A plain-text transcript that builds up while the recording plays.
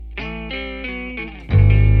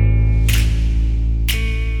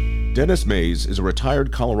Dennis Maes is a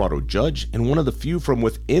retired Colorado judge and one of the few from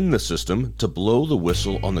within the system to blow the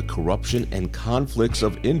whistle on the corruption and conflicts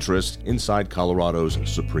of interest inside Colorado's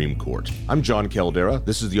Supreme Court. I'm John Caldera.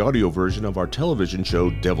 This is the audio version of our television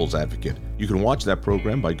show, Devil's Advocate. You can watch that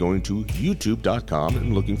program by going to youtube.com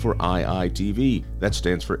and looking for IITV. That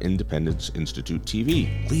stands for Independence Institute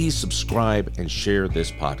TV. Please subscribe and share this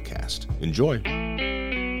podcast. Enjoy.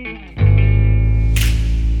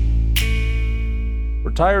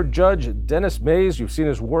 Retired Judge Dennis Maes, you've seen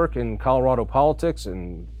his work in Colorado politics,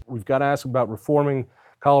 and we've got to ask about reforming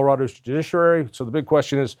Colorado's judiciary. So the big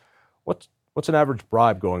question is, what's an average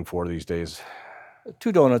bribe going for these days?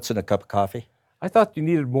 2 donuts and a cup of coffee. I thought you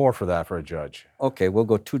needed more for that for a judge. Okay, we'll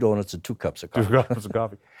go 2 donuts and 2 cups of coffee. 2 cups of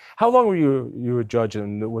coffee. How long were you a judge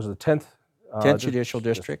in, was it the 10th? 10th Judicial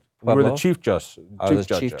District. You were the chief judge. I was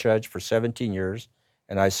chief judge for 17 years,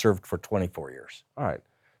 and I served for 24 years. All right.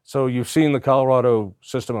 So you've seen the Colorado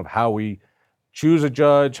system of how we choose a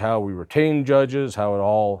judge, how we retain judges, how it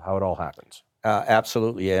all happens.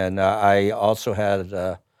 Absolutely, and I also had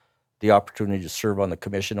the opportunity to serve on the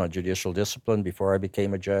Commission on Judicial Discipline before I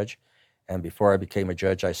became a judge, and before I became a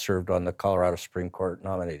judge, I served on the Colorado Supreme Court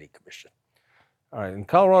Nominating Commission. All right, and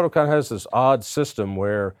Colorado kind of has this odd system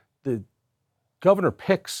where the governor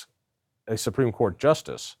picks a Supreme Court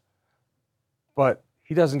justice, but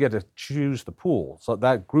he doesn't get to choose the pool. So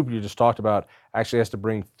that group you just talked about actually has to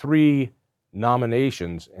bring 3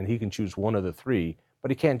 nominations, and he can choose one of the 3,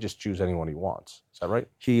 but he can't just choose anyone he wants. Is that right?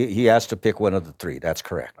 He has to pick one of the 3. That's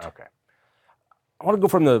correct. Okay. I want to go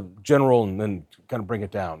from the general and then kind of bring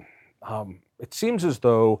it down. It seems as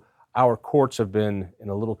though our courts have been in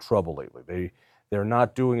a little trouble lately. They're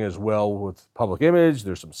not doing as well with public image.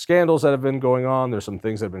 There's some scandals that have been going on. There's some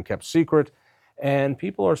things that have been kept secret. And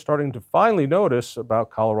people are starting to finally notice about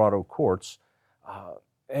Colorado courts,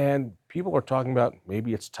 and people are talking about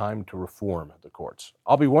maybe it's time to reform the courts.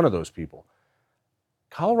 I'll be one of those people.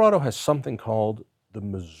 Colorado has something called the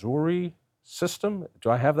Missouri system. Do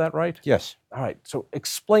I have that right? Yes. All right, so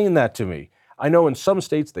explain that to me. I know in some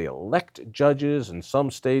states they elect judges, in some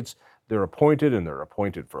states they're appointed, and they're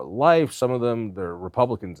appointed for life. Some of them, they're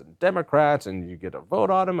Republicans and Democrats, and you get a vote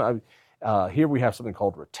on them. Here we have something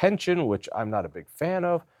called retention, which I'm not a big fan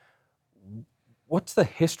of. What's the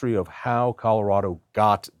history of how Colorado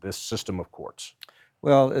got this system of courts?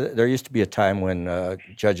 Well, there used to be a time when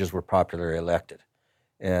judges were popularly elected.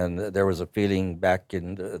 And there was a feeling back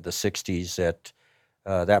in the 60s that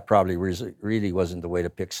that probably really wasn't the way to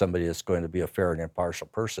pick somebody that's going to be a fair and impartial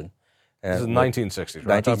person. And this is 1960s,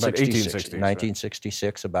 right?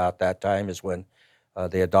 1966, about that time is when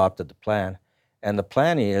they adopted the plan. And the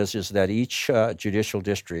plan is that each judicial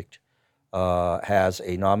district has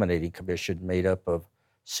a nominating commission made up of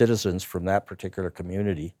citizens from that particular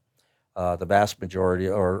community. The vast majority,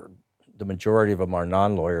 or the majority of them, are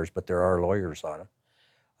non-lawyers, but there are lawyers on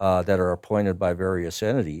them that are appointed by various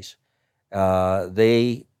entities.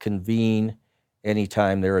 They convene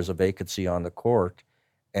anytime there is a vacancy on the court,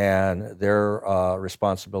 and their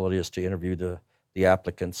responsibility is to interview the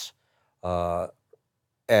applicants.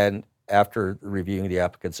 And after reviewing the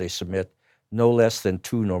applicants, they submit no less than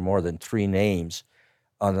 2 nor more than 3 names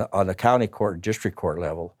on the county court and district court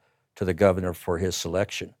level to the governor for his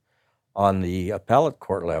selection. On the appellate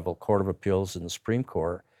court level, Court of Appeals and the Supreme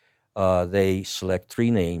Court, they select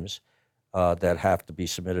 3 names that have to be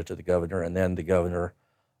submitted to the governor, and then the governor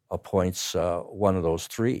appoints one of those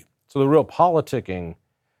 3. So the real politicking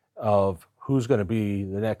of who's going to be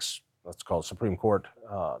the next, let's call it Supreme Court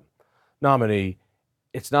nominee,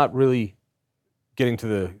 it's not really getting to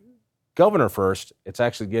the governor first. It's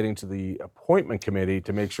actually getting to the appointment committee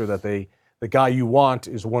to make sure that the guy you want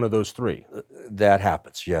is one of those 3. That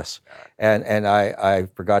happens, yes. And I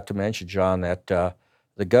forgot to mention, John, that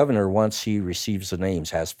the governor, once he receives the names,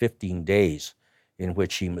 has 15 days in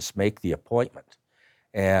which he must make the appointment.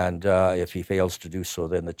 And if he fails to do so,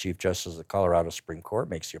 then the Chief Justice of the Colorado Supreme Court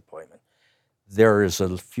makes the appointment. There is a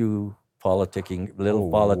little politicking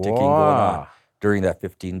going on during that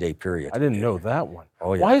 15-day period. I didn't know that one.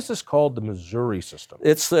 Oh, yeah. Why is this called the Missouri system?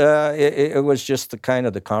 It's it was just the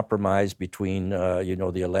compromise between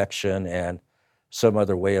the election and some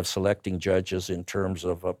other way of selecting judges in terms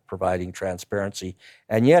of providing transparency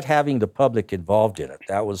and yet having the public involved in it.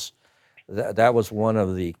 That was one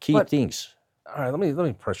of the key things. All right, let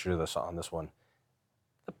me pressure this on this one.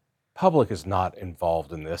 The public is not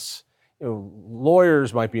involved in this.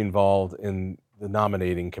 Lawyers might be involved in the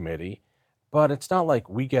nominating committee, but it's not like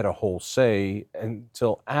we get a whole say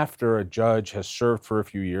until after a judge has served for a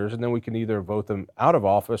few years, and then we can either vote them out of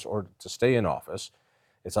office or to stay in office.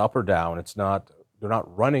 It's up or down. It's not they're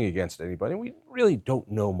not running against anybody. We really don't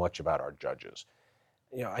know much about our judges.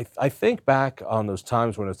 I think back on those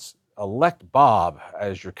times when it's elect Bob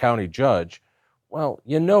as your county judge. Well,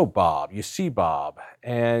 you know Bob, you see Bob,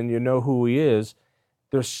 and you know who he is.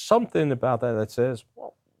 There's something about that that says,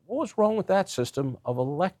 well, what was wrong with that system of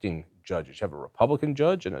electing judges? You have a Republican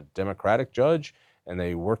judge and a Democratic judge, and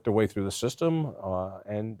they work their way through the system,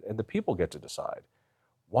 and the people get to decide.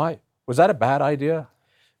 Why was that a bad idea?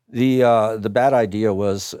 The bad idea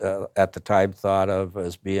was at the time thought of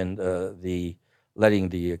as being the letting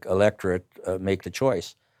the electorate make the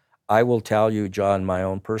choice. I will tell you, John, my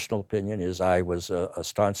own personal opinion is I was a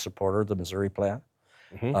staunch supporter of the Missouri Plan.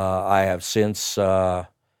 Mm-hmm. I have since,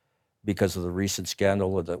 because of the recent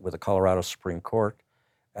scandal with the Colorado Supreme Court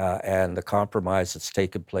and the compromise that's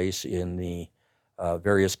taken place in the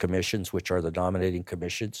various commissions, which are the nominating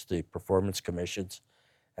commissions, the performance commissions,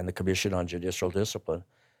 and the Commission on Judicial Discipline,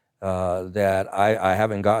 that I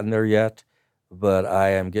haven't gotten there yet, but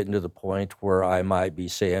I am getting to the point where I might be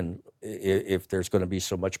saying if there's going to be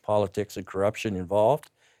so much politics and corruption involved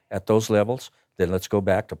at those levels, then let's go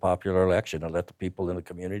back to popular election and let the people in the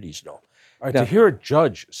communities know. All right, Now, to hear a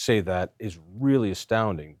judge say that is really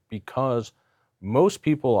astounding, because most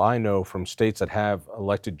people I know from states that have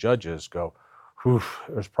elected judges go, "Whew,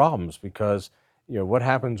 there's problems," because what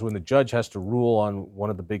happens when the judge has to rule on one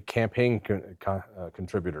of the big campaign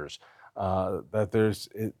contributors.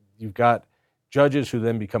 You've got judges who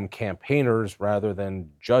then become campaigners rather than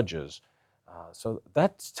judges. So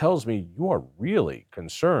that tells me you are really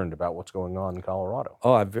concerned about what's going on in Colorado.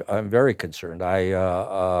 Oh, I'm very concerned.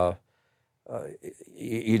 As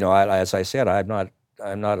I said, I'm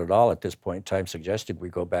not at all at this point in time suggesting we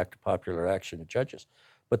go back to popular action of judges.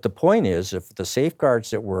 But the point is, if the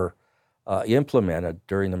safeguards that were implemented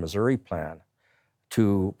during the Missouri Plan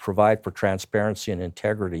to provide for transparency and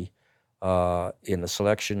integrity in the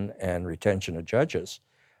selection and retention of judges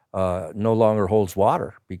no longer holds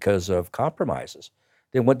water because of compromises,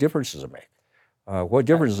 then what difference does it make? What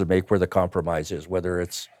difference does it make where the compromise is, whether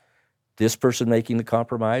it's this person making the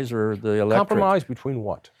compromise or the electorate? Compromise between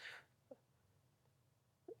what?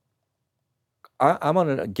 I'm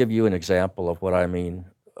going to give you an example of what I mean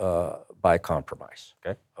by compromise.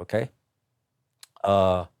 Okay.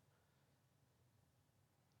 A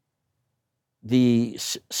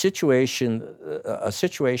situation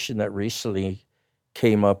that recently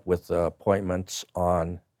came up with appointments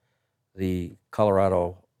on the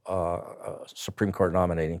Colorado Supreme Court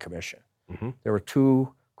Nominating Commission. Mm-hmm. There were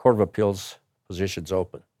 2 Court of Appeals positions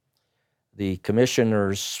open. The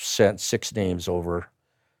commissioners sent 6 names over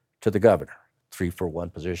to the governor, 3 for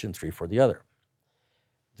one position, 3 for the other.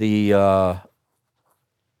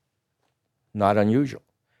 Not unusual.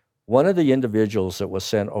 One of the individuals that was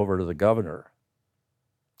sent over to the governor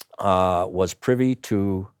was privy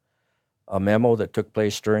to a memo that took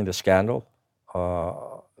place during the scandal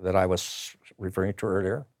that I was referring to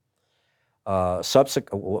earlier.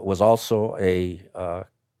 Was also a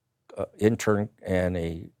intern and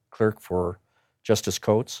a clerk for Justice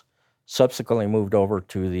Coates. Subsequently moved over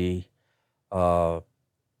to the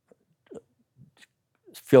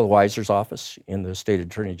Phil Weiser's office in the State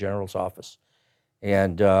Attorney General's office,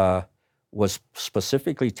 and was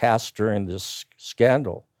specifically tasked during this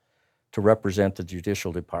scandal to represent the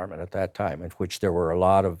Judicial Department at that time, in which there were a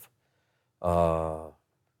lot of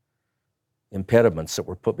impediments that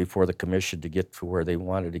were put before the commission to get to where they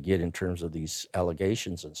wanted to get in terms of these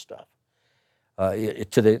allegations and stuff.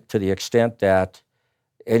 To the extent that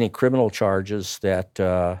any criminal charges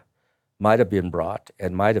that might have been brought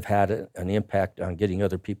and might have had an impact on getting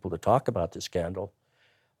other people to talk about the scandal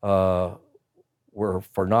were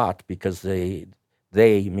for naught, because they,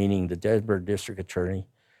 meaning the Denver District Attorney,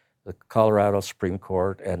 the Colorado Supreme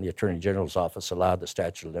Court, and the Attorney General's office, allowed the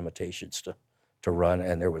statute of limitations to run,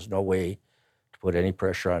 and there was no way to put any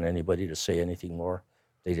pressure on anybody to say anything more.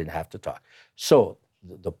 They didn't have to talk. So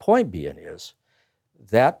the point being is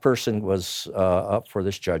that person was up for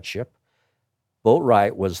this judgeship.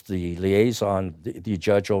 Boatwright was the liaison, the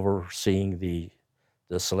judge overseeing the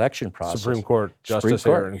selection process. Supreme Court Justice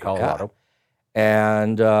here in Colorado. Yeah.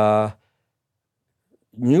 And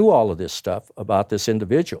knew all of this stuff about this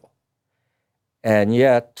individual. And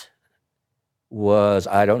yet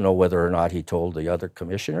I don't know whether or not he told the other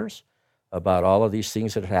commissioners about all of these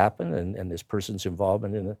things that had happened and this person's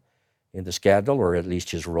involvement in the scandal, or at least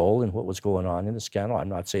his role in what was going on in the scandal. I'm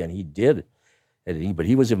not saying he did anything, but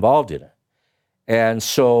he was involved in it. And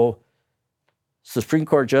so the Supreme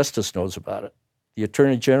Court Justice knows about it. The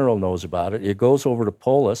Attorney General knows about it. It goes over to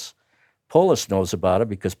Polis. Polis knows about it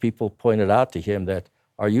because people pointed out to him that,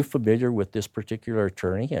 are you familiar with this particular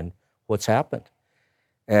attorney and what's happened?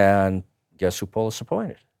 And guess who Polis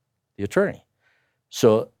appointed? The attorney.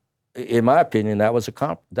 So, in my opinion, that was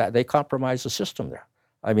that they compromised the system there.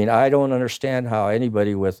 I mean, I don't understand how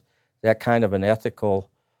anybody with that kind of an ethical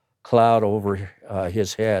cloud over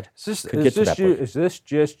his head could get to that point. Is this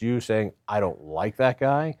just you saying, I don't like that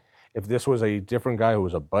guy? If this was a different guy who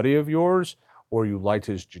was a buddy of yours, or you liked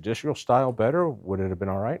his judicial style better, would it have been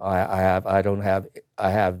all right? I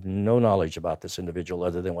have no knowledge about this individual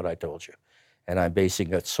other than what I told you, and I'm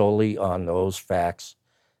basing it solely on those facts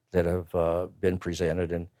that have been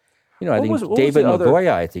presented. And I think David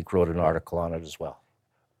Magoya, I think, wrote an article on it as well.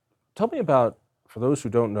 Tell me about, for those who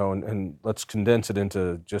don't know, and let's condense it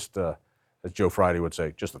into just, as Joe Friday would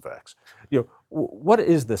say, just the facts. What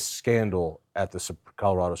is the scandal at the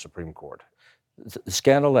Colorado Supreme Court? The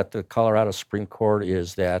scandal at the Colorado Supreme Court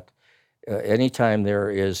is that anytime there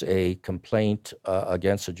is a complaint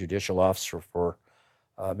against a judicial officer for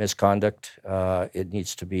misconduct, it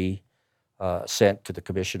needs to be sent to the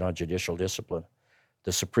Commission on Judicial Discipline.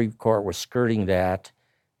 The Supreme Court was skirting that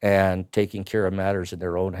and taking care of matters in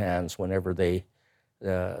their own hands whenever they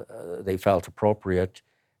felt appropriate,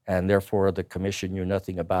 and therefore the Commission knew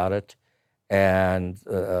nothing about it, and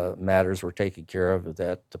matters were taken care of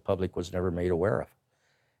that the public was never made aware of.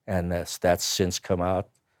 And that's since come out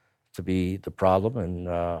to be the problem. And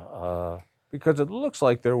because it looks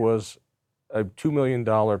like there was a $2 million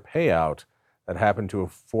payout that happened to a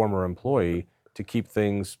former employee to keep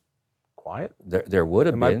things quiet? There would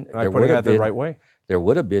have been. Am I putting that the right way? There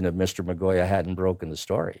would have been if Mr. Magoya hadn't broken the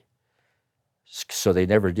story. So they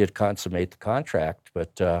never did consummate the contract,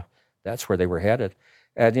 but that's where they were headed.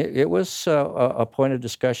 And it was a point of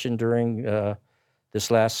discussion during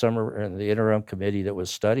this last summer in the interim committee that was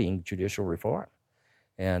studying judicial reform.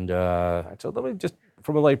 And so let me just,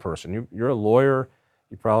 from a layperson, you're a lawyer,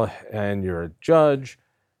 and you're a judge.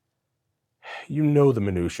 You know the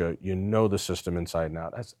minutia, you know the system inside and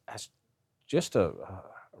out. As just a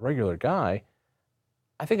regular guy,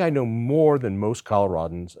 I think I know more than most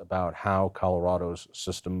Coloradans about how Colorado's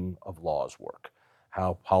system of laws work,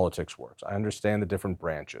 how politics works. I understand the different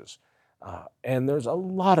branches. And there's a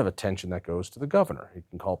lot of attention that goes to the governor. He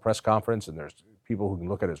can call a press conference, and there's people who can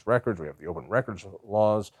look at his records. We have the open records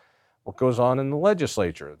laws. What goes on in the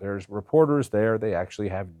legislature? There's reporters there. They actually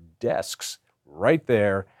have desks right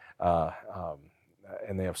there,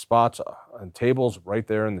 and they have spots and tables right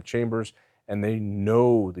there in the chambers, and they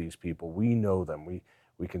know these people. We know them. We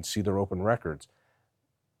can see their open records.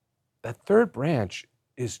 That third branch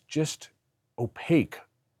is just opaque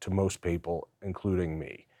to most people, including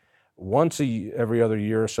me. Once every other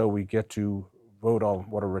year or so, we get to vote on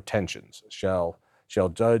what are retentions. Shall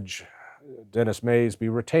Judge Dennis Maes be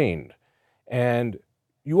retained? And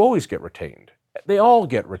you always get retained. They all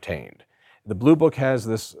get retained. The Blue Book has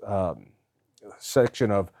this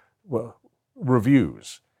section of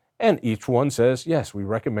reviews, and each one says, yes, we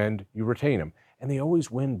recommend you retain him. And they always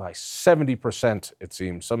win by 70%, it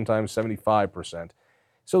seems, sometimes 75%.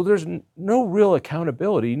 So there's no real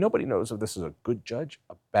accountability. Nobody knows if this is a good judge,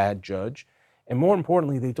 a bad judge. And more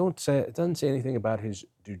importantly, it doesn't say anything about his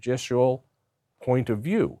judicial point of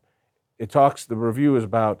view. The review is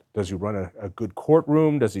about, does he run a good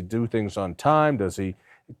courtroom? Does he do things on time? Does he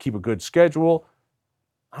keep a good schedule?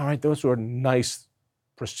 All right, those are nice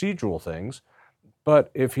procedural things.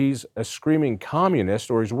 But if he's a screaming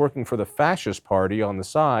communist, or he's working for the fascist party on the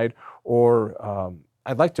side, or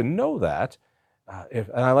I'd like to know that,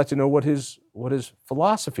 and I'd like to know what his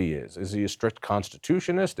philosophy is. Is he a strict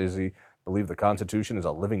constitutionist? Does he believe the Constitution is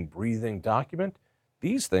a living, breathing document?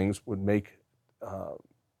 These things would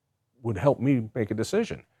help me make a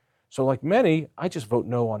decision. So like many, I just vote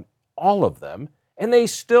no on all of them, and they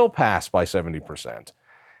still pass by 70%.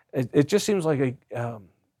 It just seems like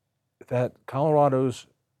that Colorado's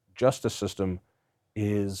justice system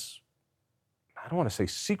is, I don't want to say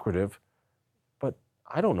secretive, but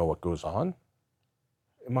I don't know what goes on.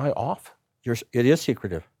 Am I off? It is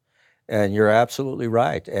secretive, and you're absolutely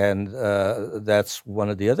right. And that's one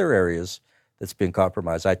of the other areas that's been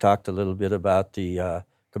compromised. I talked a little bit about the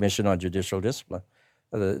Commission on Judicial Discipline,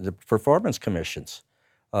 the performance commissions.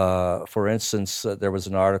 For instance, there was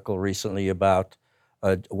an article recently about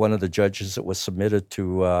one of the judges that was submitted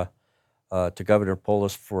to Governor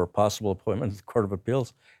Polis for a possible appointment to the Court of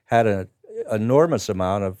Appeals had an enormous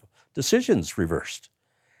amount of decisions reversed.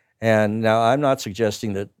 And now I'm not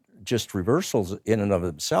suggesting that just reversals in and of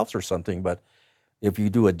themselves or something, but if you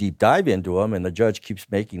do a deep dive into them and the judge keeps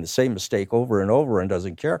making the same mistake over and over and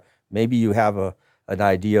doesn't care, maybe you have an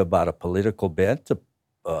idea about a political bent,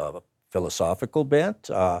 a philosophical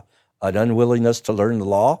bent, an unwillingness to learn the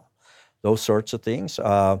law, those sorts of things.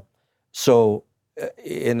 So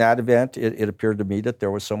in that event, it appeared to me that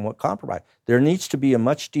there was somewhat compromise. There needs to be a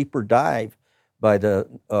much deeper dive by the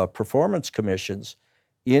performance commissions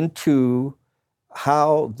into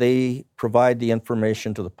how they provide the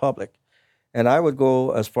information to the public. And I would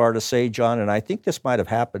go as far to say, John, and I think this might have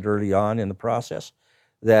happened early on in the process,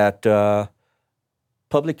 that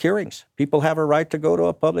public hearings, people have a right to go to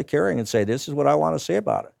a public hearing and say, this is what I want to say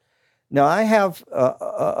about it. Now, I have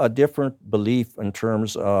a different belief in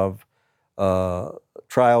terms of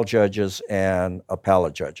trial judges and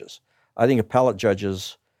appellate judges. I think appellate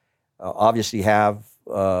judges obviously have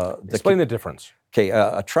Explain the difference. Okay,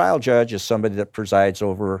 a trial judge is somebody that presides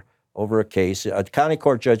over a case, a county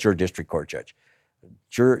court judge or a district court judge.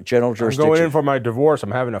 General jurisdiction. I'm going in for my divorce.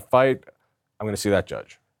 I'm having a fight. I'm going to see that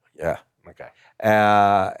judge. Yeah. Okay.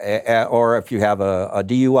 Or if you have a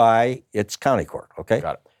DUI, it's county court. Okay.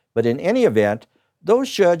 Got it. But in any event,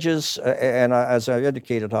 those judges, and as I've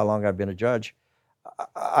indicated how long I've been a judge,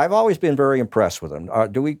 I've always been very impressed with them.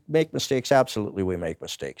 Do we make mistakes? Absolutely, we make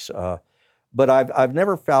mistakes. But I've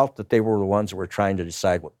never felt that they were the ones that were trying to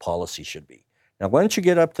decide what policy should be. Now, once you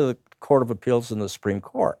get up to the Court of Appeals and the Supreme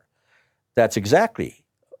Court, that's exactly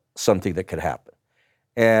something that could happen.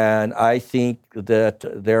 And I think that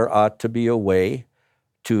there ought to be a way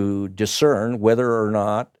to discern whether or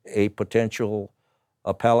not a potential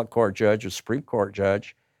appellate court judge or Supreme Court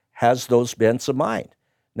judge has those bents of mind.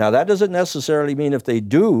 Now, that doesn't necessarily mean if they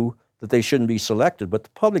do that they shouldn't be selected, but the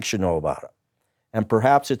public should know about it. And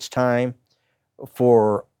perhaps it's time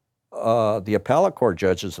for the appellate court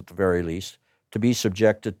judges, at the very least, to be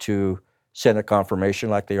subjected to Senate confirmation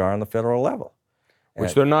like they are on the federal level.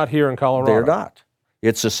 Which they're not here in Colorado. They're not.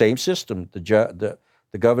 It's the same system. The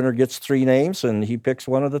governor gets 3 names, and he picks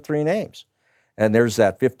one of the 3 names. And there's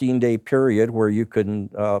that 15-day period where you can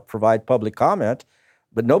provide public comment,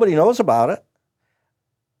 but nobody knows about it.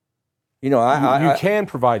 You know, you can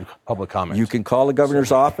provide public comment. You can call the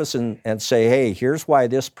governor's office and say, hey, here's why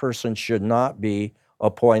this person should not be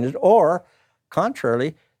appointed, or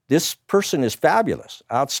contrarily, this person is fabulous,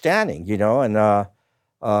 outstanding, you know,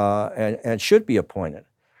 and should be appointed.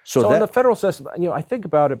 So in the federal system, you know, I think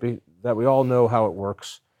about it that we all know how it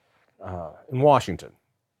works in Washington.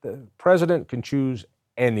 The president can choose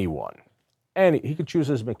anyone. He could choose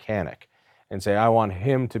his mechanic and say, I want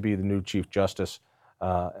him to be the new Chief Justice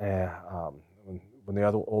when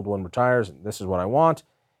the old one retires, and this is what I want.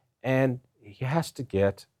 And he has to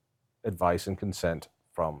get advice and consent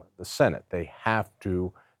from the Senate. They have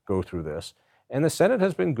to go through this. And the Senate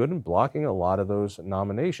has been good in blocking a lot of those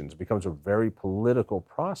nominations. It becomes a very political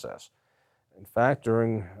process. In fact,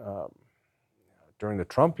 during the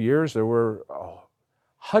Trump years, there were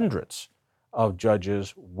hundreds of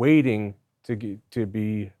judges waiting to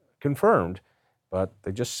be confirmed, but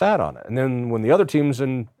they just sat on it. And then when the other team's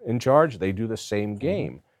in charge, they do the same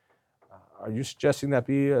game. Are you suggesting that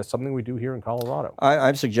be something we do here in Colorado?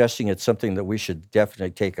 I'm suggesting it's something that we should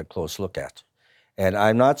definitely take a close look at. And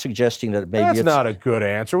I'm not suggesting that maybe That's not a good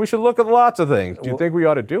answer. We should look at lots of things. Do you think we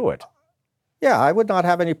ought to do it? Yeah, I would not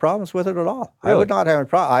have any problems with it at all. Really? I would not have any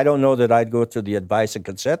problem. I don't know that I'd go through the advice and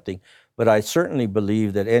consent thing, but I certainly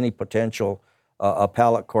believe that any potential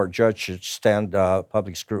appellate court judge should stand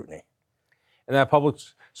public scrutiny. And that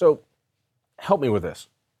so help me with this.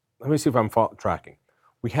 Let me see if I'm tracking.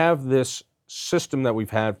 We have this system that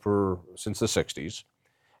we've had since the 60s.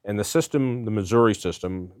 And the system, the Missouri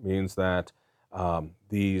system, means that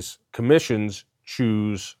these commissions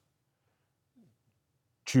choose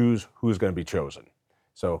who's going to be chosen.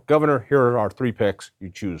 So, governor, here are our 3 picks. You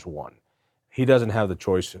choose one. He doesn't have the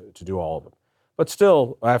choice to do all of them. But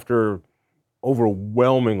still, after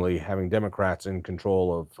overwhelmingly having Democrats in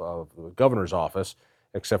control of the governor's office,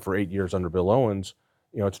 except for 8 years under Bill Owens,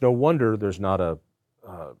 you know, it's no wonder there's not a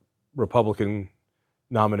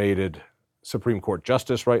Republican-nominated Supreme Court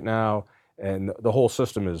justice right now, and the whole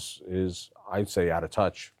system is I'd say out of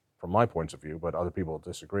touch from my points of view, but other people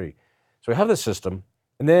disagree. So we have this system,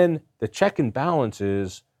 and then the check and balance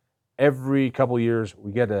is every couple of years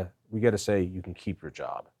we get to say you can keep your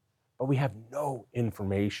job, but we have no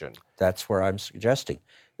information. That's where I'm suggesting.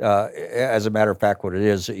 As a matter of fact, what it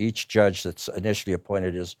is, each judge that's initially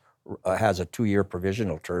appointed has a 2-year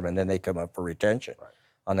provisional term, and then they come up for retention. Right.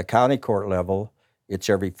 On the county court level, it's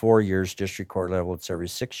every 4 years. District court level, it's every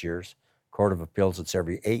 6 years. Court of Appeals, it's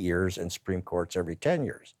every 8 years, and Supreme Court's every 10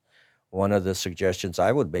 years. One of the suggestions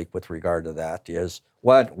I would make with regard to that is,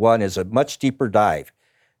 one is a much deeper dive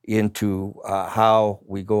into how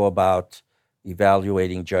we go about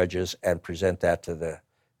evaluating judges and present that to the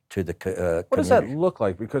What does that look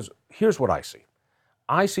like? Because here's what I see.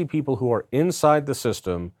 I see people who are inside the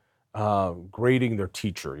system grading their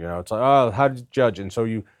teacher. You know, it's like, oh, how did you judge? And so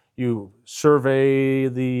you survey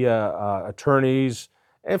the attorneys.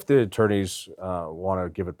 If the attorneys want to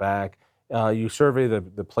give it back, you survey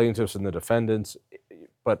the plaintiffs and the defendants,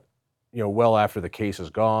 but well after the case is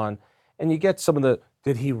gone, and you get some of the,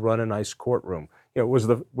 did he run a nice courtroom? Were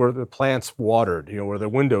the plants watered? Were the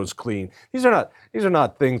windows clean? These are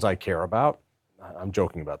not things I care about. I'm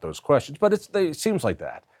joking about those questions, but it seems like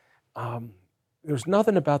that. There's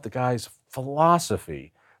nothing about the guy's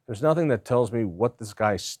philosophy. There's nothing that tells me what this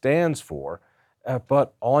guy stands for.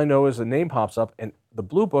 But all I know is the name pops up, and the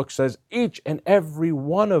Blue Book says each and every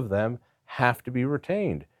one of them have to be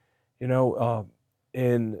retained.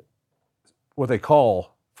 In what they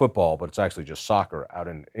call football, but it's actually just soccer out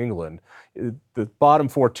in England, the bottom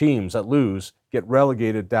 4 teams that lose get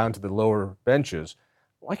relegated down to the lower benches.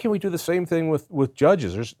 Why can't we do the same thing with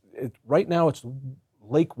judges? Right now it's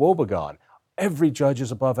Lake Wobegon. Every judge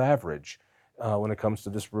is above average when it comes to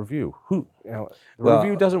this review. The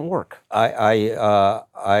review doesn't work.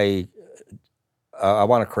 I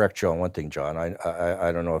want to correct you on one thing, John.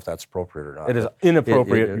 I don't know if that's appropriate or not. It is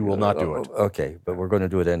inappropriate. You will not do it. Okay, but we're going to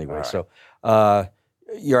do it anyway. Right. So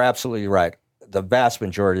you're absolutely right. The vast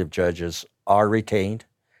majority of judges are retained,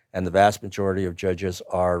 and the vast majority of judges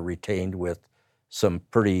are retained with some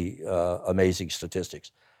pretty amazing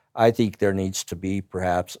statistics. I think there needs to be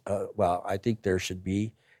perhaps, I think there should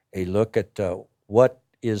be a look at what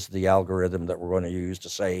is the algorithm that we're going to use to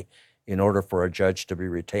say, in order for a judge to be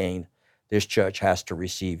retained, this judge has to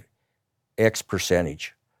receive X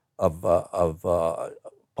percentage of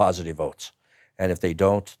positive votes. And if they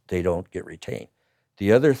don't get retained.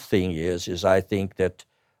 The other thing is I think that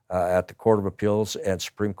at the Court of Appeals and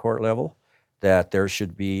Supreme Court level, that there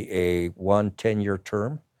should be a 10-year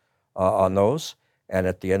term on those. And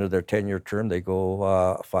at the end of their 10-year term, they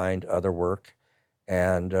go find other work,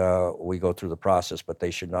 and we go through the process. But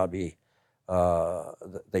they should not be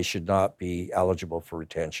eligible for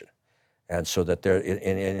retention, and so that there,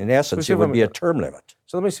 in essence, it would be a term limit.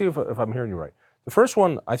 So let me see if I'm hearing you right. The first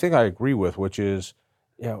one I think I agree with, which is,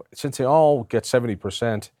 since they all get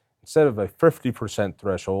 70%, instead of a 50%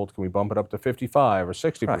 threshold, can we bump it up to 55 or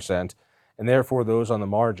 60%? Right. And therefore, those on the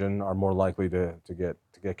margin are more likely to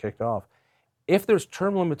get kicked off. If there's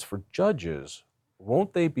term limits for judges,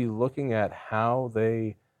 won't they be looking at how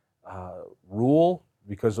they rule?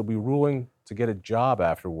 Because they'll be ruling to get a job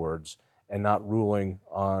afterwards and not ruling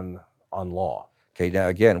on law. Okay, now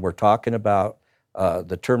again, we're talking about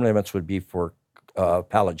the term limits would be for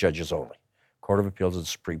appellate judges only, Court of Appeals and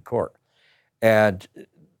Supreme Court. And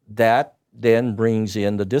that then brings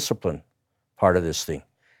in the discipline part of this thing.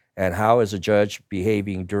 And how is a judge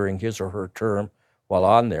behaving during his or her term while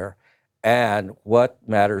on there? And what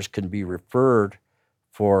matters can be referred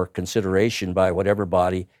for consideration by whatever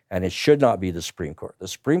body, and it should not be the Supreme Court. The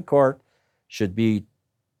Supreme Court should be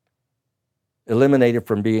eliminated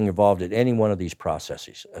from being involved in any one of these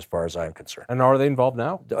processes, as far as I'm concerned. And are they involved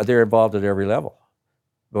now? They're involved at every level.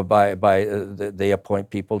 But they appoint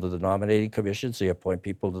people to the nominating commissions, they appoint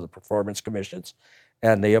people to the performance commissions,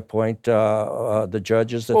 and they appoint the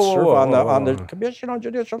judges that serve on the Commission on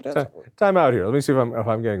Judicial Discipline. Time out here. Let me see if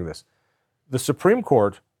I'm getting this. The Supreme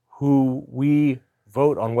Court, who we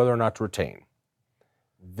vote on whether or not to retain,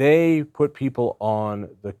 they put people on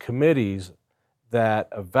the committees that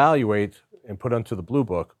evaluate and put onto the Blue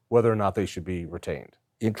Book whether or not they should be retained.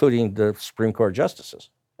 Including the Supreme Court justices.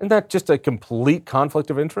 Isn't that just a complete conflict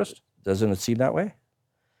of interest? Doesn't it seem that way?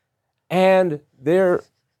 And they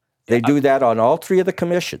do that on all 3 of the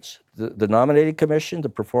commissions, the nominating commission, the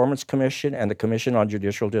performance commission, and the Commission on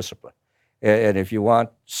Judicial Discipline. And if you want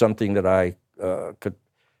something that I could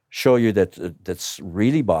show you that's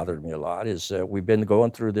really bothered me a lot, is we've been going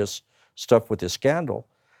through this stuff with this scandal.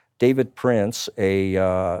 David Prince,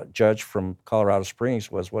 a judge from Colorado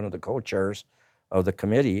Springs, was one of the co-chairs of the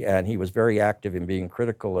committee, and he was very active in being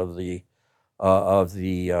critical of the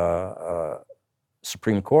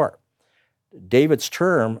Supreme Court. David's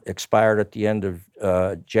term expired at the end of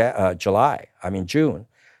June,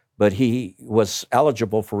 but he was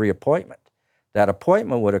eligible for reappointment. That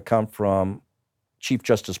appointment would have come from Chief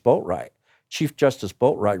Justice Boatwright. Chief Justice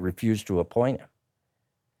Boatwright refused to appoint him.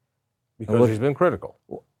 Because he's been critical.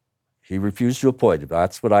 He refused to appoint him.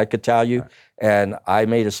 That's what I could tell you. Right. And I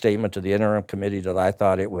made a statement to the interim committee that I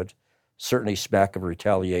thought it would certainly smack of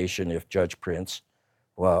retaliation if Judge Prince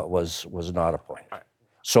was not appointed. Right.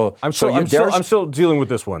 So I'm still dealing with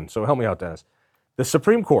this one. So help me out, Dennis. The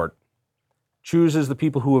Supreme Court chooses the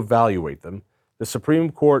people who evaluate them. The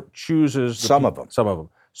Supreme Court chooses some of them.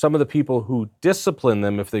 Some of the people who discipline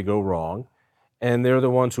them if they go wrong, and they're the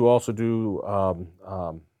ones who also do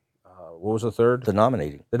what was the third? The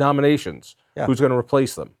nominating. The nominations. Yeah. Who's going to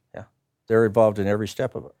replace them? Yeah. They're involved in every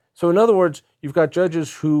step of it. So in other words, you've got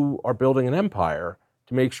judges who are building an empire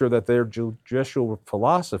to make sure that their judicial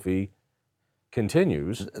philosophy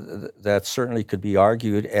continues. That certainly could be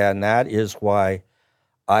argued, and that is why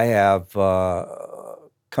I have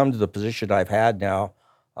come to the position I've had now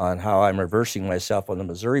on how I'm reversing myself on the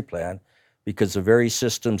Missouri plan, because the very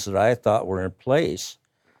systems that I thought were in place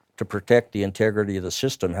to protect the integrity of the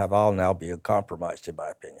system have all now been compromised, in my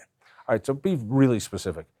opinion. All right, so be really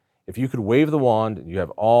specific. If you could wave the wand and you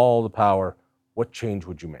have all the power, what change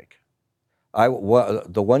would you make?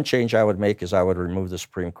 The one change I would make is I would remove the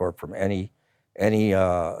Supreme Court from any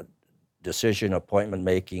decision, appointment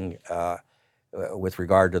making with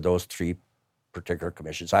regard to those three particular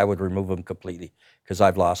commissions. I would remove them completely because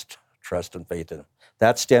I've lost trust and faith in them.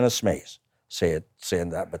 That's Dennis Maes saying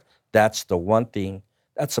that, but that's the one thing.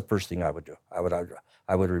 That's the first thing I would do. I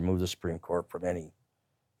would remove the Supreme Court from any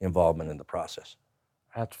involvement in the process.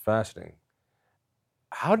 That's fascinating.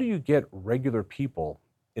 How do you get regular people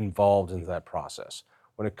involved in that process?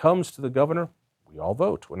 When it comes to the governor, we all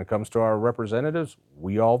vote. When it comes to our representatives,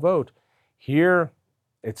 we all vote. Here,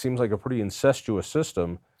 it seems like a pretty incestuous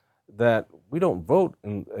system that we don't vote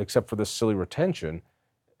except for this silly retention.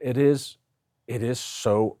 It is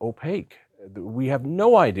so opaque. We have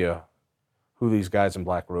no idea who these guys in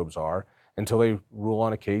black robes are until they rule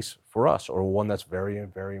on a case for us or one that's very,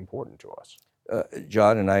 very important to us.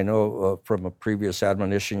 John, and I know from a previous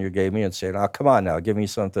admonition you gave me and saying, "Oh, come on now, give me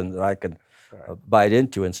something that I can bite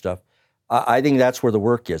into and stuff." I think that's where the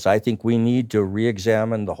work is. I think we need to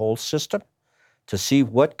re-examine the whole system to see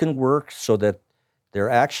what can work so that there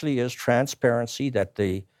actually is transparency, that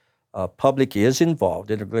the public is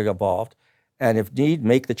integrally involved, and if need,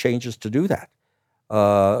 make the changes to do that.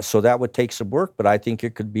 So that would take some work, but I think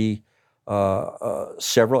it could be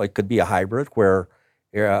several. It could be a hybrid where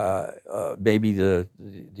maybe the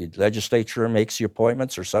legislature makes the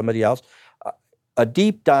appointments or somebody else. A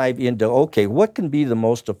deep dive into, okay, what can be the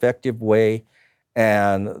most effective way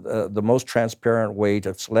and the most transparent way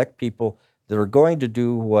to select people that are going to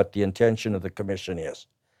do what the intention of the commission is.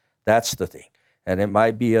 That's the thing. And it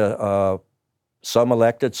might be some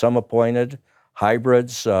elected, some appointed,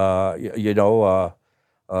 hybrids, certain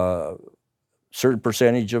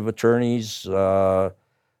percentage of attorneys. The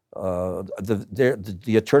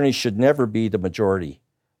attorneys should never be the majority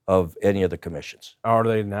of any of the commissions. Are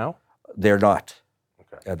they now? They're not.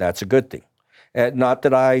 Okay. And that's a good thing. And not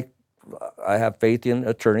that I have faith in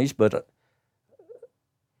attorneys, but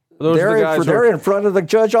they're in front of the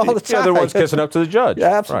judge all the time. Yeah, they're ones kissing up to the judge.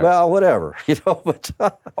 Yeah, absolutely. Right. Well, whatever, But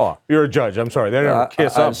oh, you're a judge. I'm sorry. They never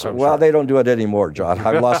kiss up. Well, they don't do it anymore, John.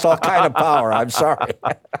 I've lost all kind of power. I'm sorry.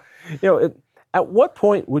 At what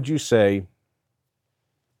point would you say?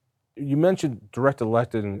 You mentioned direct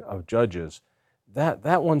electing of judges.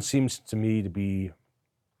 That one seems to me to be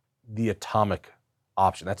the atomic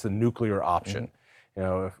option. That's the nuclear option.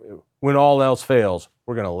 Mm-hmm. When all else fails,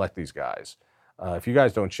 we're going to elect these guys. If you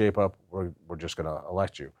guys don't shape up, we're just going to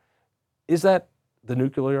elect you. Is that the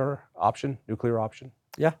nuclear option?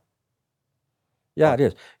 Yeah. Yeah, it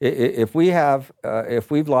is. If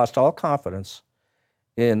we've lost all confidence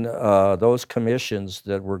in those commissions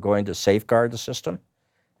that we're going to safeguard the system,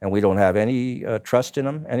 and we don't have any trust in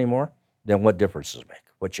them anymore, then what difference does it make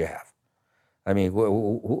what you have? I mean,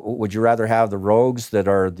 would you rather have the rogues that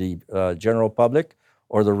are the general public,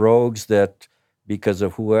 or the rogues that, because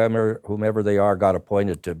of whomever they are, got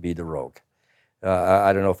appointed to be the rogue?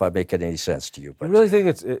 I don't know if I make any sense to you. But you really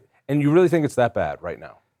think it's that bad right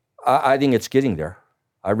now? I think it's getting there.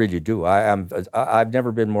 I really do. I've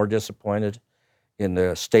never been more disappointed in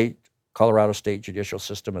the Colorado state judicial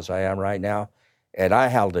system as I am right now, and I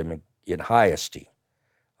held him in high esteem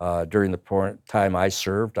during the time I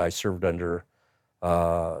served. I served under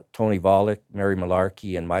Tony Volek, Mary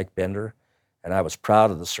Malarkey, and Mike Bender. And I was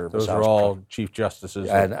proud of the service. Those are all chief justices.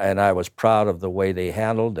 And I was proud of the way they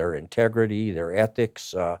handled their integrity, their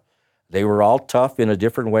ethics. They were all tough in a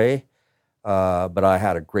different way, but I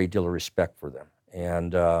had a great deal of respect for them.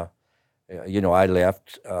 And, I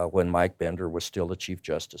left when Mike Bender was still the chief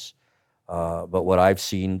justice. But what I've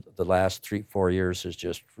seen the last 3-4 years has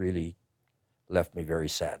just really left me very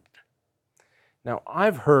saddened. Now,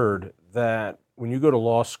 I've heard that when you go to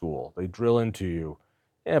law school, they drill into you,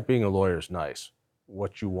 being a lawyer is nice.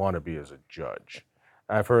 What you want to be is a judge.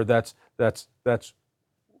 I've heard that's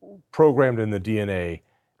programmed in the DNA.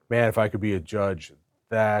 Man, if I could be a judge,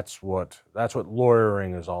 that's what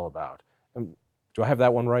lawyering is all about. Do I have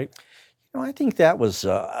that one right? I think that was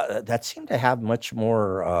that seemed to have much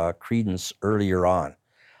more credence earlier on.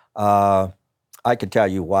 I can tell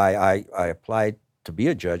you why I applied to be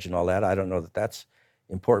a judge and all that. I don't know that that's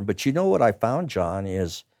important. But you know what I found, John,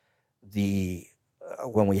 is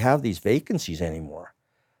when we have these vacancies anymore,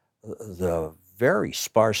 the very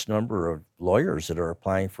sparse number of lawyers that are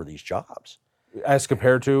applying for these jobs As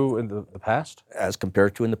compared to in the past? as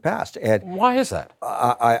compared to in the past. And Why is that?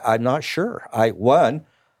 I'm not sure. I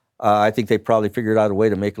think they probably figured out a way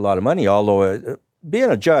to make a lot of money, although being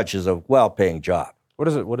a judge is a well-paying job. What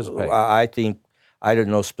does it pay? I think, I don't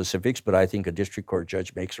know specifics, but I think a district court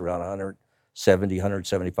judge makes around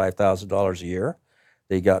 $175,000 a year.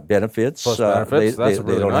 They got benefits. Plus benefits. They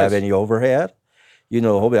don't have any overhead.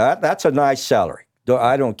 That's a nice salary.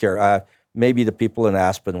 I don't care. Maybe the people in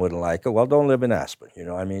Aspen wouldn't like it. Well, don't live in Aspen. You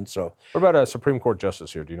know what I mean? So What about a Supreme Court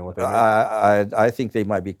justice here? Do you know what they make? I think they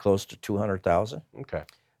might be close to 200,000. Okay.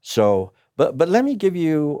 So, but let me give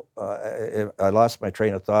you. I lost my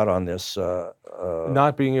train of thought on this.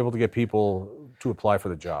 Not being able to get people to apply for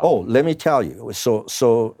the job. Oh, let me tell you. So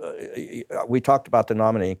we talked about the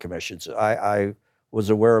nominating commissions. I was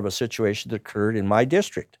aware of a situation that occurred in my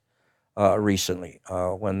district recently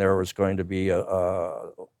when there was going to be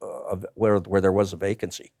where there was a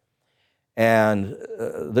vacancy, and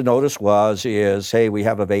the notice is, hey, we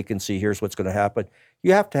have a vacancy. Here's what's going to happen.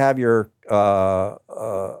 You have to have your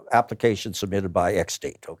application submitted by X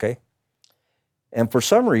date, okay? And for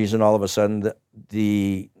some reason, all of a sudden,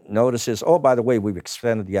 the notice is, oh, by the way, we've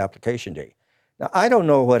extended the application date. Now, I don't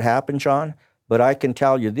know what happened, John, but I can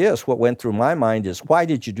tell you this. What went through my mind is, why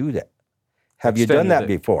did you do that? Have you done that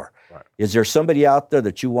before? Right. Is there somebody out there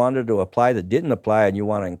that you wanted to apply that didn't apply and you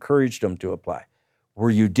want to encourage them to apply? Were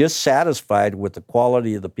you dissatisfied with the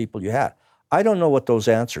quality of the people you had? I don't know what those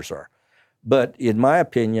answers are. But in my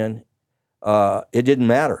opinion, it didn't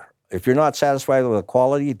matter. If you're not satisfied with the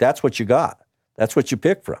quality, that's what you got. That's what you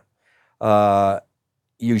pick from.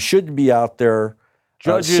 You should be out there.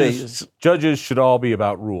 Judges should all be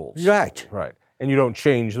about rules. Right. Right. And you don't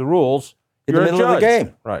change the rules in the middle of the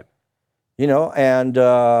game. Right. And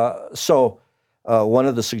so one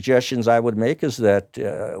of the suggestions I would make is that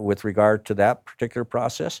with regard to that particular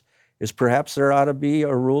process is perhaps there ought to be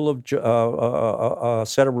a rule of a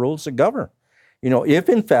set of rules that govern. If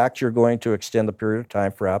in fact you're going to extend the period of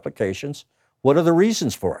time for applications, what are the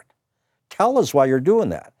reasons for it? Tell us why you're doing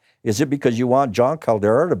that. Is it because you want John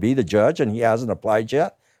Caldera to be the judge and he hasn't applied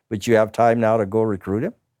yet, but you have time now to go recruit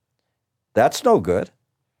him? That's no good.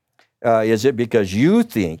 Is it because you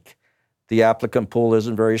think the applicant pool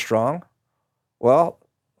isn't very strong? Well,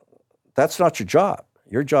 that's not your job.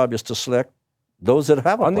 Your job is to select those that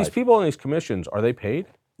have applied. On these people on these commissions, are they paid?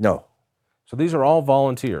 No. So these are all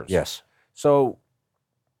volunteers? Yes. So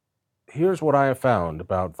here's what I have found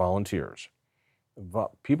about volunteers.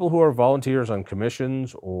 People who are volunteers on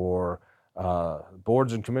commissions or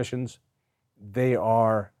boards and commissions, they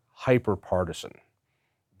are hyper-partisan.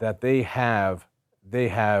 That they have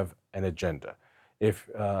an agenda. If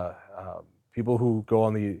people who go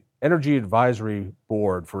on the energy advisory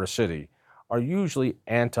board for a city are usually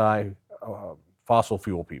anti-fossil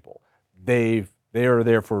fuel people. They are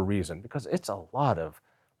there for a reason, because it's a lot of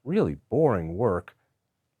really boring work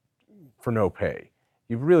for no pay.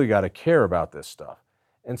 You've really got to care about this stuff.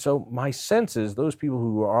 And so my sense is those people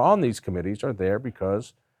who are on these committees are there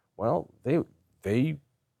because, well, they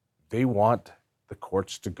want the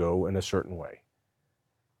courts to go in a certain way.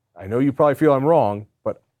 I know you probably feel I'm wrong,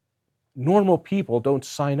 but normal people don't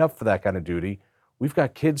sign up for that kind of duty. We've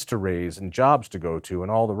got kids to raise and jobs to go to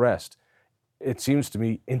and all the rest. It seems to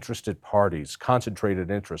me interested parties,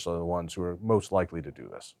 concentrated interests are the ones who are most likely to do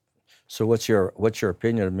this. So what's your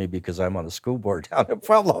opinion of me, because I'm on the school board down in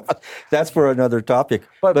Pueblo? But that's for another topic.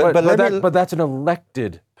 But that's an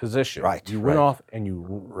elected position. Right. You went off and you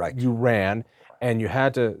ran, and you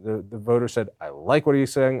had to. The voter said, "I like what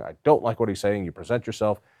he's saying. I don't like what he's saying." You present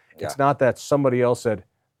yourself. Yeah. It's not that somebody else said,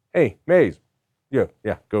 "Hey, Maes, yeah,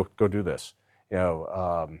 go do this,"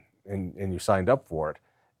 and you signed up for it.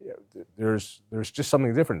 There's just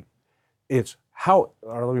something different. It's how.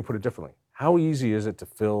 Or let me put it differently. How easy is it to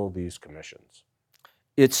fill these commissions?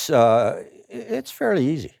 It's fairly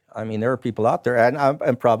easy. I mean, there are people out there,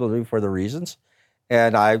 and probably for the reasons.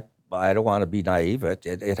 And I don't want to be naive.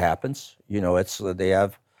 It happens. They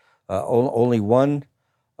have only one.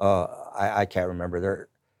 I can't remember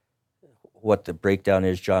what the breakdown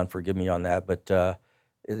is, John. Forgive me on that, but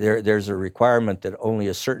there's a requirement that only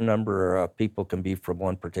a certain number of people can be from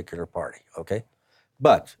one particular party. Okay.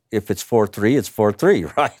 But if it's 4-3, it's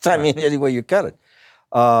 4-3, right? I mean, any way you cut it.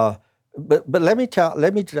 But let me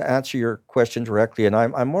answer your question directly, and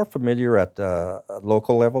I'm more familiar at the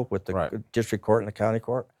local level with the district court and the county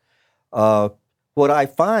court. what I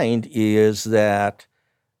find is that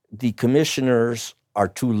the commissioners are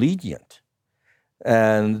too lenient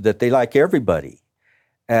and that they like everybody.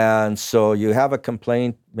 And so you have a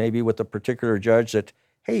complaint maybe with a particular judge that,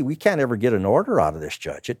 hey, we can't ever get an order out of this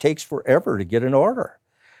judge. It takes forever to get an order,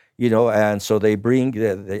 and so they bring,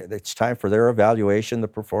 it's time for their evaluation. The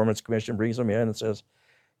Performance Commission brings them in and says,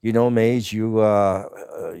 Maes, you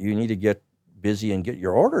need to get busy and get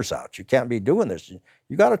your orders out. You can't be doing this.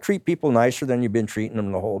 You got to treat people nicer than you've been treating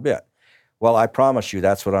them the whole bit. Well, I promise you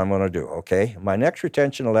that's what I'm going to do, okay? My next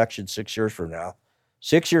retention election 6 years from now,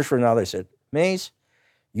 they said, Maes,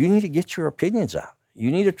 you need to get your opinions out.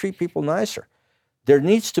 You need to treat people nicer. There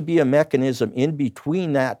needs to be a mechanism in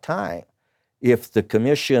between that time, if the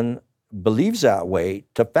commission believes that way,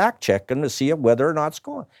 to fact check them to see whether or not it's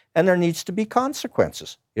going. And there needs to be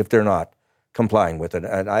consequences if they're not complying with it.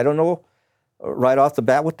 And I don't know right off the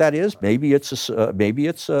bat what that is. Maybe it's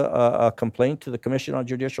a complaint to the Commission on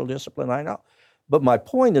Judicial Discipline. I know. But my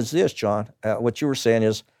point is this, John. What you were saying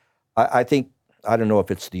is, I think, I don't know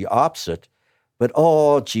if it's the opposite, but,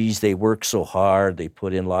 oh, geez, they work so hard. They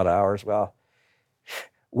put in a lot of hours. Well,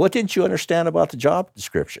 what didn't you understand about the job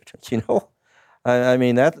description? I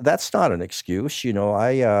mean, that's not an excuse. If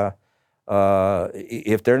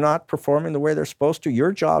they're not performing the way they're supposed to,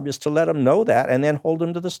 your job is to let them know that and then hold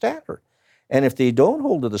them to the standard. And if they don't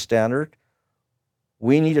hold to the standard,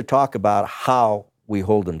 we need to talk about how we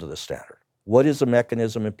hold them to the standard. What is the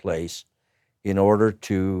mechanism in place in order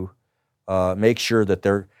to make sure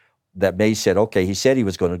that Maes said, okay, he said he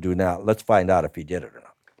was going to do now. Let's find out if he did it or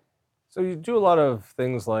not. So you do a lot of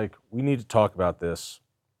things like, we need to talk about this.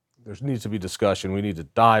 There needs to be discussion. We need to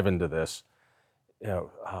dive into this. In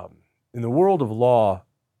the world of law,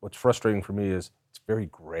 what's frustrating for me is it's very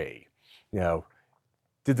gray.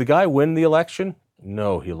 Did the guy win the election?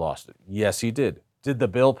 No, he lost it. Yes, he did. Did the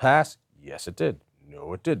bill pass? Yes, it did.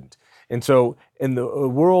 No, it didn't. And so in the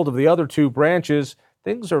world of the other two branches,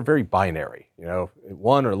 things are very binary. It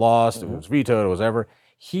won or lost, mm-hmm. It was vetoed, or whatever.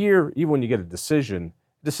 Here, even when you get a decision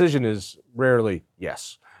is rarely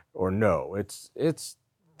yes or no.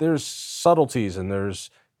 There's subtleties and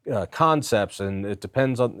there's concepts, and it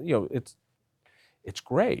depends on, it's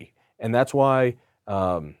gray. And that's why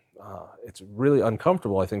it's really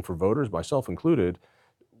uncomfortable, I think, for voters, myself included,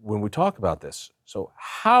 when we talk about this. So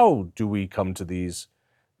how do we come to these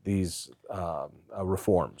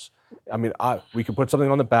reforms? I mean, we could put something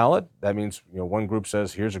on the ballot. That means, one group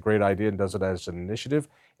says, here's a great idea and does it as an initiative.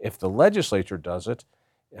 If the legislature does it,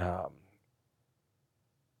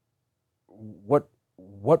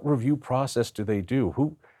 what review process do they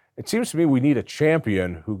do? It seems to me we need a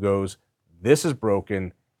champion who goes, this is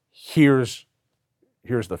broken, here's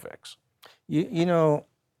the fix.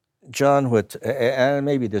 John, and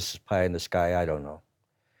maybe this is pie in the sky, I don't know.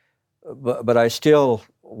 But I still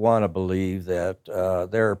want to believe that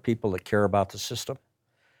there are people that care about the system,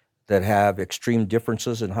 that have extreme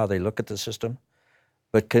differences in how they look at the system,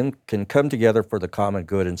 but can come together for the common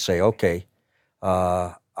good and say, okay,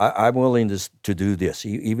 I'm willing to do this.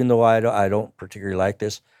 Even though I don't particularly like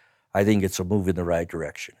this, I think it's a move in the right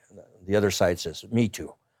direction. The other side says, me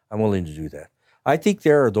too. I'm willing to do that. I think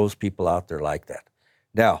there are those people out there like that.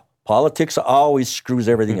 Now, politics always screws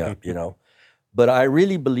everything up, But I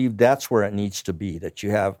really believe that's where it needs to be, that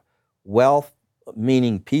you have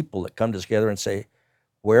well-meaning people that come together and say,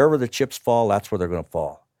 wherever the chips fall, that's where they're going to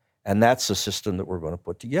fall. And that's the system that we're going to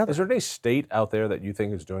put together. Is there any state out there that you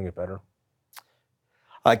think is doing it better?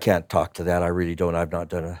 I can't talk to that. I really don't. I've not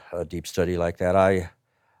done a deep study like that.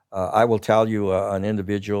 I will tell you an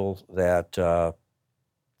individual that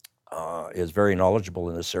is very knowledgeable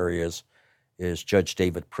in this area is Judge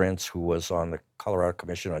David Prince, who was on the Colorado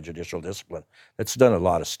Commission on Judicial Discipline. That's done a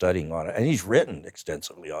lot of studying on it, and he's written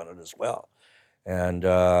extensively on it as well. And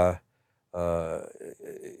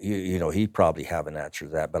he'd probably have an answer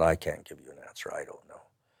to that, but I can't give you an answer. I don't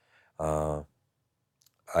know.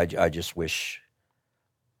 I just wish.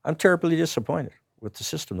 I'm terribly disappointed with the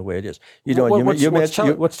system the way it is.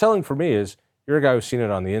 What's telling for me is you're a guy who's seen it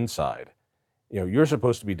on the inside. You're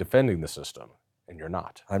supposed to be defending the system, and you're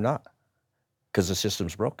not. I'm not, because the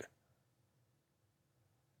system's broken.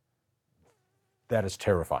 That is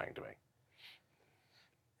terrifying to me.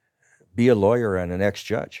 Be a lawyer and an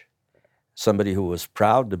ex-judge, somebody who was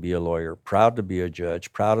proud to be a lawyer, proud to be a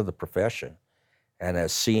judge, proud of the profession, and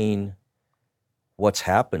has seen what's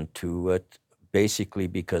happened to it basically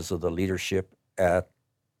because of the leadership at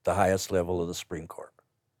the highest level of the Supreme Court.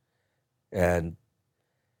 And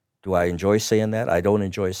do I enjoy saying that? I don't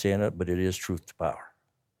enjoy saying it, but it is truth to power.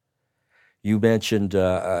 You mentioned,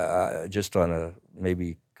 just on a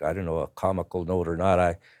maybe, I don't know, a comical note or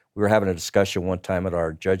not, we were having a discussion one time at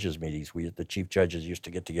our judges' meetings. The chief judges used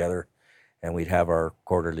to get together, and we'd have our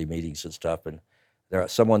quarterly meetings and stuff. And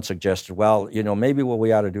someone suggested, well, maybe what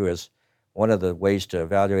we ought to do is one of the ways to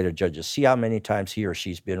evaluate a judge is see how many times he or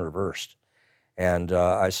she's been reversed. And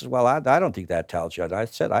I said, well, I don't think that tells you. And I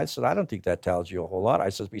said, I don't think that tells you a whole lot. I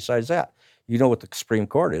said, besides that, you know what the Supreme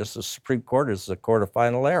Court is? The Supreme Court is the court of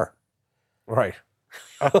final error. Right.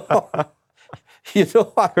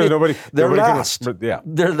 Nobody, they're last. Yeah.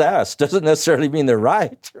 They're last. Doesn't necessarily mean they're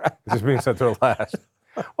right. It just means that they're last.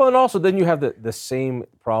 Well, and also then you have the same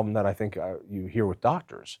problem that I think you hear with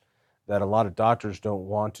doctors, that a lot of doctors don't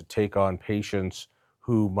want to take on patients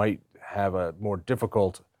who might have a more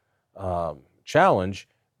difficult challenge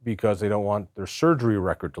because they don't want their surgery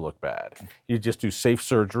record to look bad. You just do safe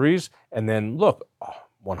surgeries, and then look,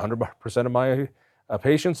 100% of my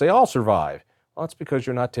patients, they all survive. Well, that's because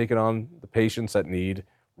you're not taking on the patients that need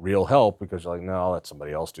real help, because you're like, no, I'll let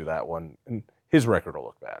somebody else do that one, and his record will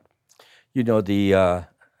look bad.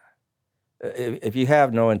 If you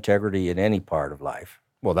have no integrity in any part of life,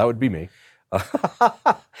 well, that would be me.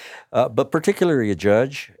 But particularly a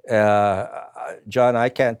judge, John, I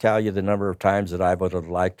can't tell you the number of times that I would have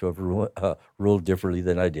liked to have ruled differently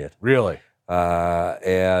than I did. Really?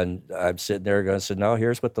 And I'm sitting there going, so no,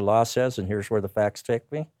 here's what the law says, and here's where the facts take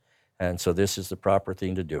me. And so this is the proper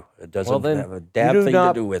thing to do. It doesn't have a damn thing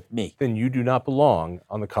to do with me. Then you do not belong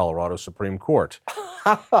on the Colorado Supreme Court.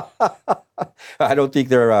 I don't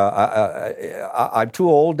think I'm too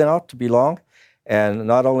old now to belong. And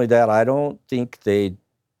not only that, I don't think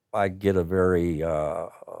I get a very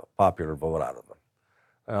popular vote out of them.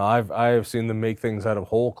 I have seen them make things out of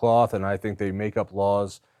whole cloth, and I think they make up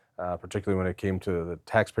laws, particularly when it came to the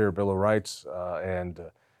Taxpayer Bill of Rights and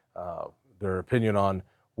their opinion on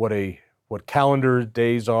what calendar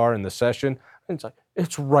days are in the session. And it's like,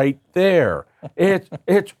 it's right there.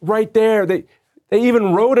 It's right there. They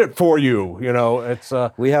even wrote it for you. It's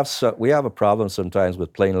we have a problem sometimes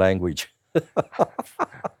with plain language.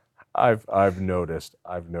 I've noticed.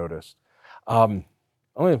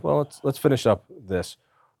 Well, let's finish up this.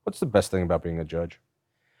 What's the best thing about being a judge?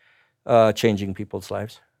 Changing people's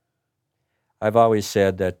lives. I've always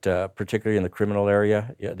said that, particularly in the criminal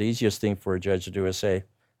area, the easiest thing for a judge to do is say,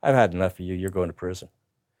 I've had enough of you. You're going to prison.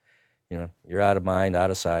 You're out of mind, out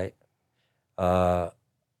of sight. The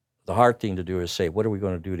hard thing to do is say, what are we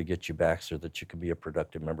going to do to get you back so that you can be a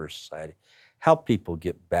productive member of society? Help people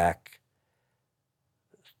get back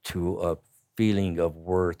to a feeling of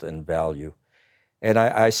worth and value. And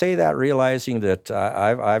I say that realizing that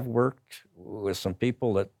I've worked with some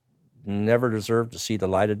people that never deserved to see the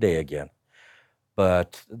light of day again.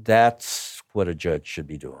 But that's what a judge should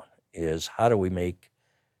be doing, is how do we make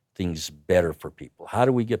things better for people? How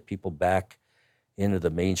do we get people back into the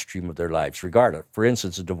mainstream of their lives, regardless? For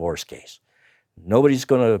instance, a divorce case. Nobody's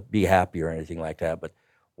going to be happy or anything like that, but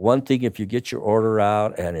one thing, if you get your order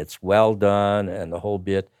out and it's well done and the whole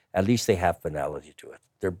bit, at least they have finality to it.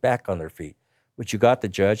 They're back on their feet. But you got the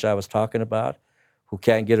judge I was talking about who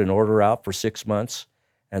can't get an order out for 6 months,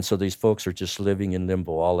 and so these folks are just living in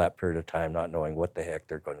limbo all that period of time, not knowing what the heck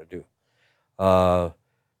they're going to do.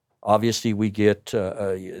 Obviously, we get,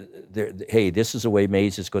 hey, this is the way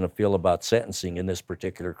Maes is going to feel about sentencing in this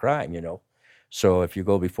particular crime, So if you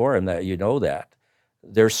go before him, that that.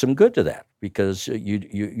 There's some good to that, because are you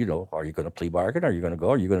going to plea bargain? Are you going to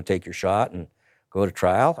go? Are you going to take your shot and go to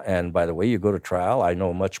trial? And by the way you go to trial, I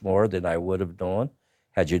know much more than I would have known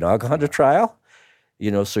had you not gone to trial.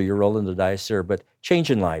 So you're rolling the dice there. But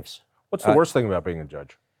changing lives. What's the worst thing about being a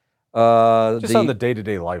judge? Just on the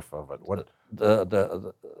day-to-day life of it. What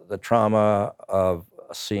the trauma of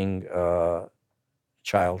seeing a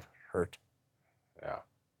child hurt. Yeah,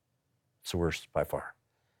 it's the worst by far.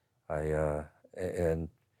 And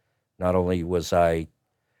not only was I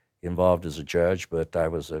involved as a judge, but I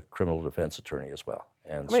was a criminal defense attorney as well.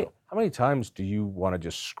 And how many times do you want to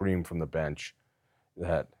just scream from the bench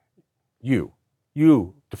that you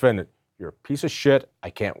defendant, you're a piece of shit. I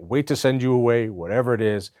can't wait to send you away, whatever it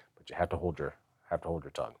is, but you have to hold your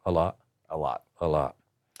tongue. A lot.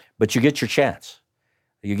 But you get your chance.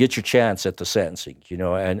 You get your chance at the sentencing,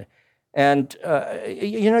 and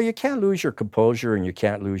you can't lose your composure and you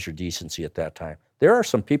can't lose your decency at that time. There are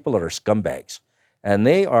some people that are scumbags, and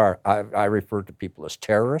they are, I refer to people as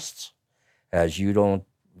terrorists, as you don't,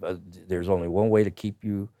 there's only one way to keep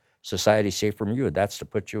society safe from you, and that's to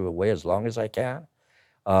put you away as long as I can.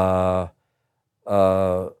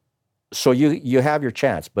 So you have your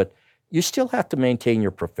chance, but you still have to maintain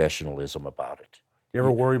your professionalism about it. You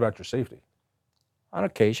ever worry about your safety? On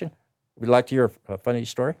occasion. Would you like to hear a funny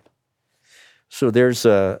story? So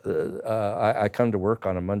I come to work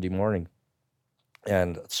on a Monday morning,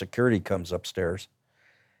 and security comes upstairs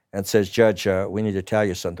and says, "Judge, we need to tell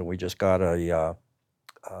you something. We just got a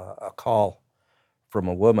call from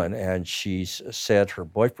a woman, and she said her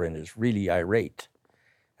boyfriend is really irate,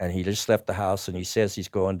 and he just left the house, and he says he's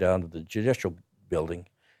going down to the judicial building,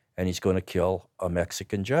 and he's going to kill a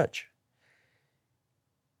Mexican judge."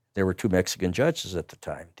 There were 2 Mexican judges at the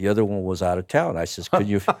time. The other one was out of town. I says, could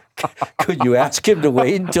you ask him to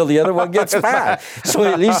wait until the other one gets back? So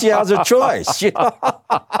at least he has a choice, you know?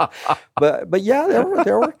 But yeah,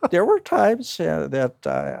 there were times that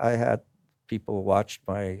I had people watch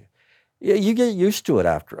my. Yeah, you get used to it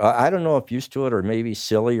after. I don't know if used to it or maybe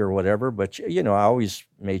silly or whatever, but you know, I always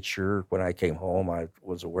made sure when I came home I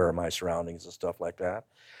was aware of my surroundings and stuff like that.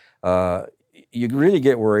 You really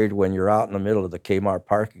get worried when you're out in the middle of the Kmart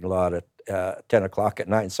parking lot at 10 o'clock at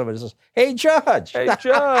night and somebody says, "Hey, Judge!" Hey,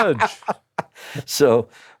 Judge! So,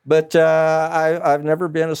 but I've never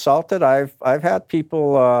been assaulted. I've had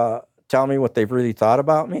people tell me what they've really thought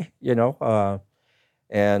about me, you know.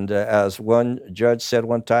 And as one judge said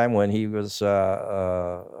one time when he was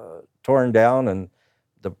torn down and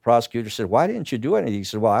the prosecutor said, "Why didn't you do anything?" He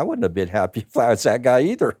said, "Well, I wouldn't have been happy if I was that guy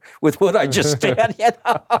either with what I just did." You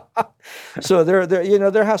know? So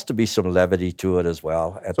there has to be some levity to it as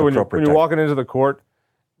well. So when you're walking into the court,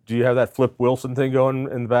 do you have that Flip Wilson thing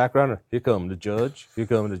going in the background? Here come the judge. Here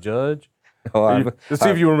come the judge. Oh, let's see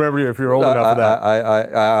if you remember if you're old enough for that.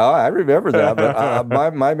 I remember that,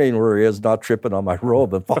 but my main worry is not tripping on my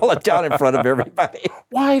robe and falling down in front of everybody.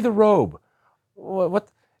 Why the robe? What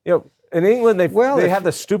you know? In England, they have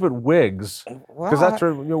the stupid wigs because that's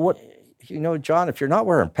where, what. You know, John, if you're not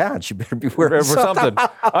wearing pants, you better be wearing something.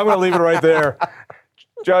 I'm going to leave it right there.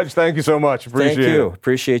 Judge, thank you so much. Appreciate it. Thank you.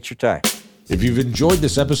 Appreciate your time. If you've enjoyed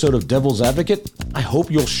this episode of Devil's Advocate, I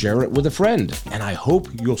hope you'll share it with a friend, and I hope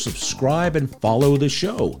you'll subscribe and follow the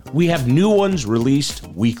show. We have new ones released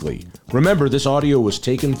weekly. Remember, this audio was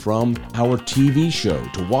taken from our TV show.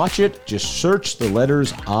 To watch it, just search the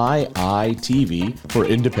letters IITV for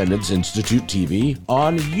Independence Institute TV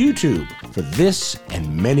on YouTube for this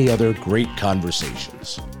and many other great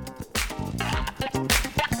conversations.